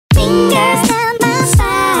fingers down my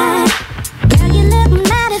spine. Girl, you look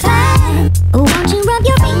mighty fine. Won't you rub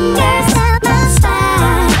your fingers down my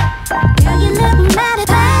spine? Girl, you look mighty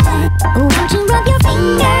fine. Won't you rub your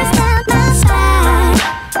fingers down my spine?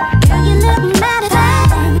 Girl, you look mighty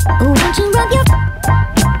fine. Won't you rub your...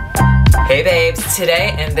 Hey babes,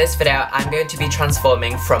 today in this video I'm going to be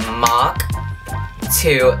transforming from Marc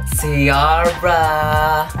to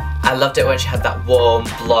Ciara. I loved it when she had that warm,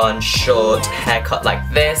 blonde, short haircut like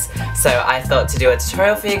this, so I thought to do a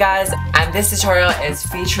tutorial for you guys. And this tutorial is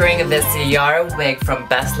featuring the Ciara wig from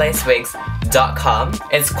bestlacewigs.com.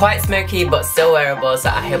 It's quite smoky but still wearable, so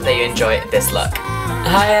I hope that you enjoy this look.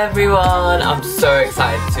 Hi everyone! I'm so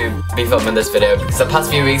excited to be filming this video because the past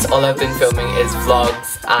few weeks all I've been filming is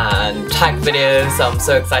vlogs and tag videos, so I'm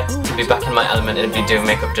so excited to be back in my element and be doing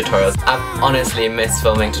makeup tutorials. I've honestly missed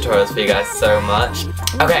filming tutorials for you guys so much.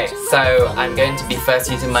 Okay, so I'm going to be first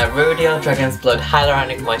using my Rodial Dragon's Blood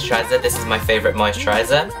Hyaluronic Moisturiser. This is my favourite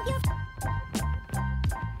moisturiser.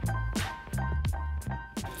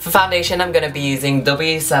 For foundation, I'm going to be using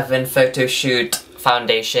W7 Photoshoot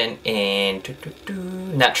foundation in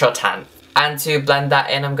Natural Tan. And to blend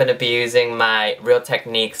that in, I'm going to be using my Real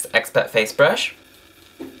Techniques Expert Face Brush.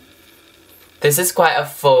 This is quite a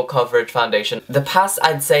full coverage foundation. The past,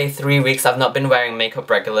 I'd say 3 weeks, I've not been wearing makeup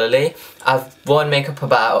regularly. I've worn makeup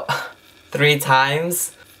about 3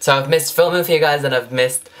 times. So I've missed filming for you guys and I've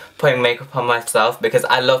missed putting makeup on myself because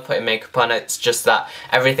I love putting makeup on. It's just that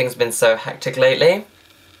everything's been so hectic lately.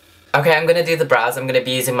 Okay, I'm going to do the brows. I'm going to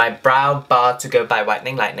be using my Brow Bar to Go by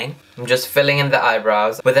Whitening Lightning. I'm just filling in the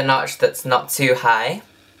eyebrows with a notch that's not too high.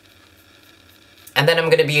 And then I'm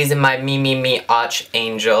going to be using my Mememe Arch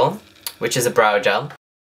Angel, which is a brow gel.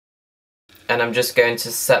 And I'm just going to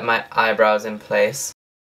set my eyebrows in place.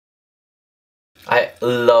 I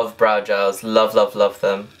love brow gels. Love, love, love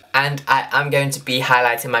them. And I am going to be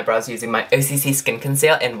highlighting my brows using my OCC Skin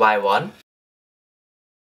Conceal in Y1.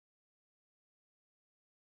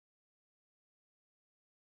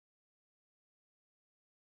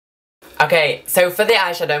 Okay, so for the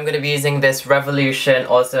eyeshadow, I'm going to be using this Revolution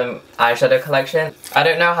Awesome Eyeshadow Collection. I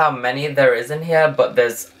don't know how many there is in here, but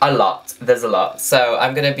there's a lot. There's a lot. So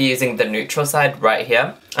I'm going to be using the neutral side right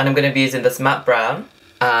here. And I'm going to be using this matte brown.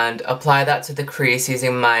 And apply that to the crease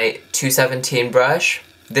using my 217 brush.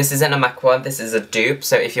 This isn't a MAC one, this is a dupe.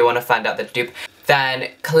 So if you want to find out the dupe,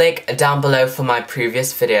 then click down below for my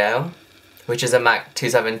previous video, which is a MAC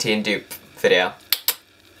 217 dupe video.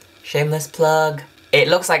 Shameless plug. It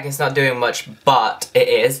looks like it's not doing much, but it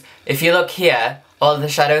is. If you look here, all the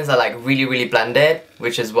shadows are like really, really blended,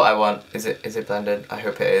 which is what I want. Is it blended? I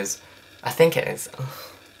hope it is. I think it is.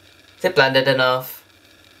 Is it blended enough?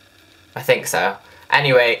 I think so.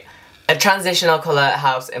 Anyway, a transitional colour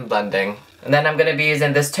helps in blending. And then I'm going to be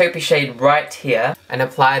using this taupey shade right here and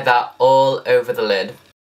apply that all over the lid.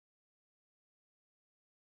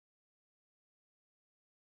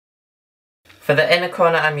 For the inner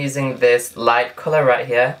corner, I'm using this light colour right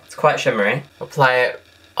here. It's quite shimmery. Apply it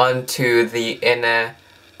onto the inner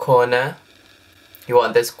corner. You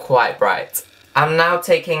want this quite bright. I'm now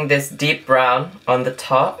taking this deep brown on the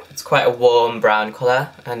top. It's quite a warm brown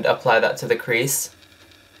colour, and apply that to the crease.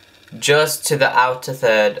 Just to the outer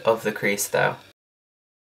third of the crease though.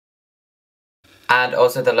 And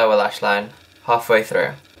also the lower lash line, halfway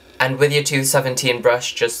through. And with your 217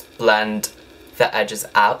 brush, just blend the edges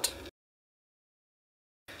out.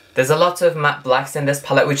 There's a lot of matte blacks in this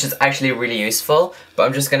palette, which is actually really useful, but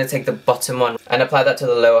I'm just going to take the bottom one and apply that to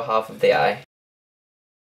the lower half of the eye.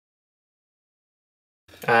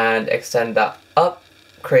 And extend that up,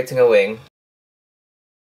 creating a wing.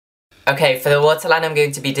 Okay, for the waterline, I'm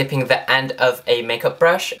going to be dipping the end of a makeup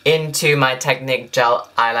brush into my Technic gel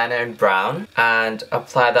eyeliner in brown and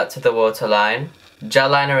apply that to the waterline. Gel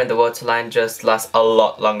liner and the waterline just lasts a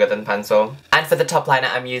lot longer than pencil. And for the top liner,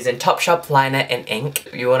 I'm using Topshop Liner in ink.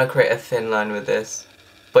 You want to create a thin line with this,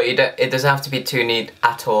 but it doesn't have to be too neat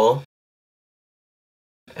at all.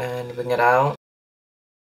 And bring it out.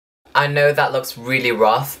 I know that looks really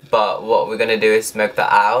rough, but what we're going to do is smoke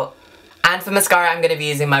that out. And for mascara, I'm going to be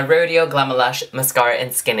using my Rodial Glamolash Mascara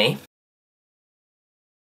in Skinny.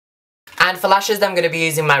 And for lashes, I'm going to be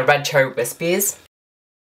using my Red Cherry Wispies.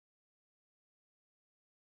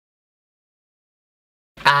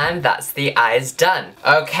 And that's the eyes done.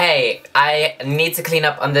 Okay, I need to clean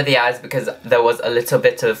up under the eyes because there was a little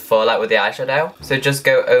bit of fallout with the eyeshadow. So just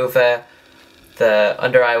go over the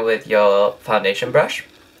under eye with your foundation brush.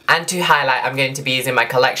 And to highlight, I'm going to be using my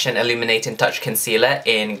Collection Illuminating Touch Concealer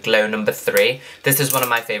in Glow number 3. This is one of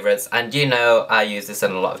my favourites, and you know I use this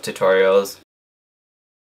in a lot of tutorials.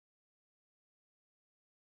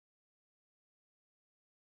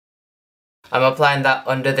 I'm applying that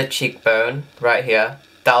under the cheekbone, right here.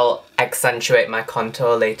 That'll accentuate my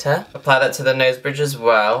contour later. Apply that to the nose bridge as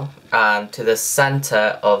well, and to the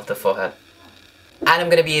center of the forehead. And I'm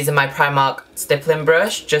going to be using my Primark stippling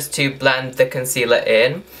brush just to blend the concealer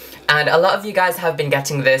in. And a lot of you guys have been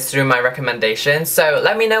getting this through my recommendations, so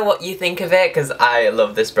let me know what you think of it, because I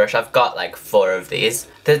love this brush. I've got like 4 of these.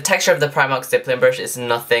 The texture of the Primark stippling brush is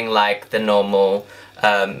nothing like the normal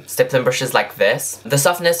stippling brushes like this. The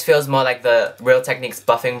softness feels more like the Real Techniques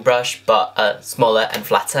buffing brush, but smaller and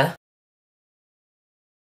flatter.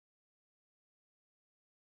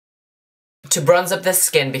 To bronze up the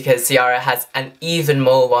skin, because Ciara has an even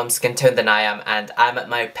more warm skin tone than I am, and I'm at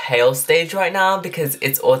my pale stage right now because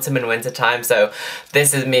it's autumn and winter time, so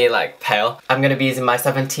this is me like pale. I'm going to be using my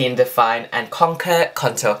 17 Define and Conquer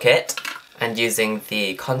contour kit and using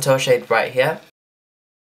the contour shade right here.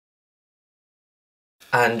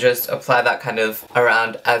 And just apply that kind of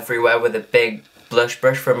around everywhere with a big blush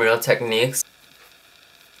brush from Real Techniques.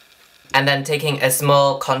 And then taking a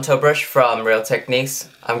small contour brush from Real Techniques,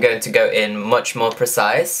 I'm going to go in much more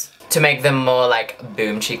precise to make them more like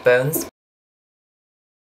boom cheekbones.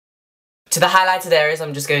 To the highlighted areas,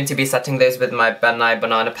 I'm just going to be setting those with my Nye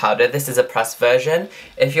Banana Powder. This is a pressed version.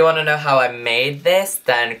 If you want to know how I made this,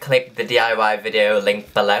 then click the DIY video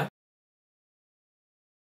link below.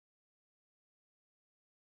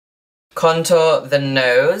 Contour the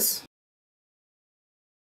nose.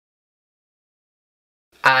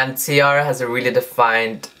 And Ciara has a really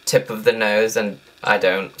defined tip of the nose and I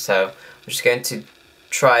don't, so I'm just going to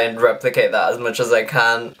try and replicate that as much as I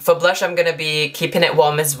can. For blush, I'm going to be keeping it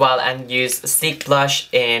warm as well and use Sleek Blush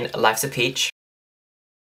in Life's a Peach.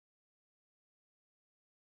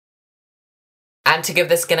 And to give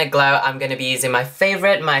the skin a glow, I'm going to be using my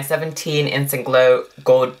favourite, my 17 Instant Glow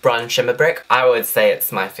Gold Bronze Shimmer Brick. I would say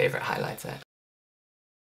it's my favourite highlighter.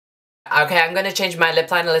 Okay, I'm going to change my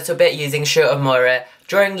lip line a little bit using Shu Uemura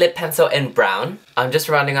Drawing Lip Pencil in Brown. I'm just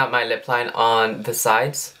rounding out my lip line on the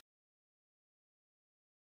sides.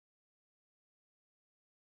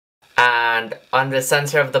 And on the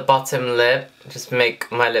centre of the bottom lip, just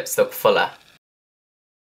make my lips look fuller.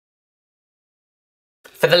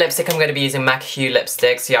 For the lipstick, I'm going to be using MAC Hue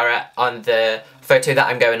lipstick. Ciara, on the photo that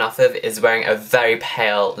I'm going off of, is wearing a very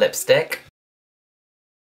pale lipstick.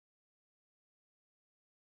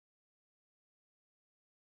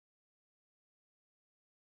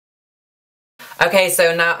 Okay,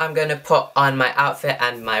 so now I'm going to put on my outfit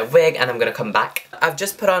and my wig and I'm going to come back. I've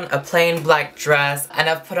just put on a plain black dress and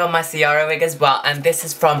I've put on my Ciara wig as well, and this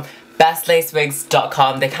is from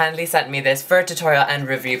bestlacewigs.com. They kindly sent me this for tutorial and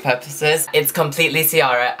review purposes. It's completely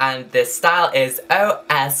Ciara and the style is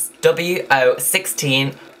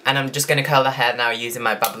OSWO16, and I'm just going to curl the hair now using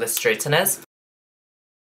my Babyliss straighteners.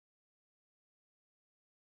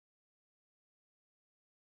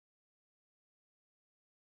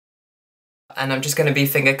 And I'm just going to be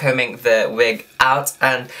finger combing the wig out,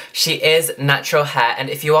 and she is natural hair, and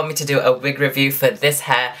if you want me to do a wig review for this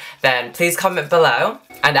hair, then please comment below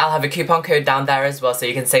and I'll have a coupon code down there as well so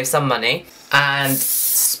you can save some money. And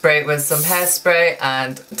spray it with some hairspray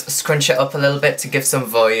and scrunch it up a little bit to give some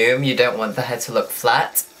volume. You don't want the hair to look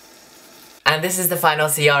flat. And this is the final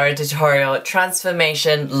Ciara tutorial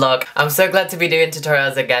transformation look. I'm so glad to be doing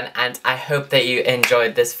tutorials again, and I hope that you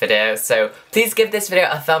enjoyed this video. So please give this video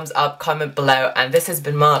a thumbs up, comment below, and this has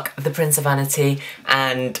been Marc, the Prince of Vanity,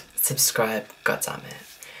 and subscribe,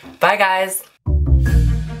 goddammit. Bye guys!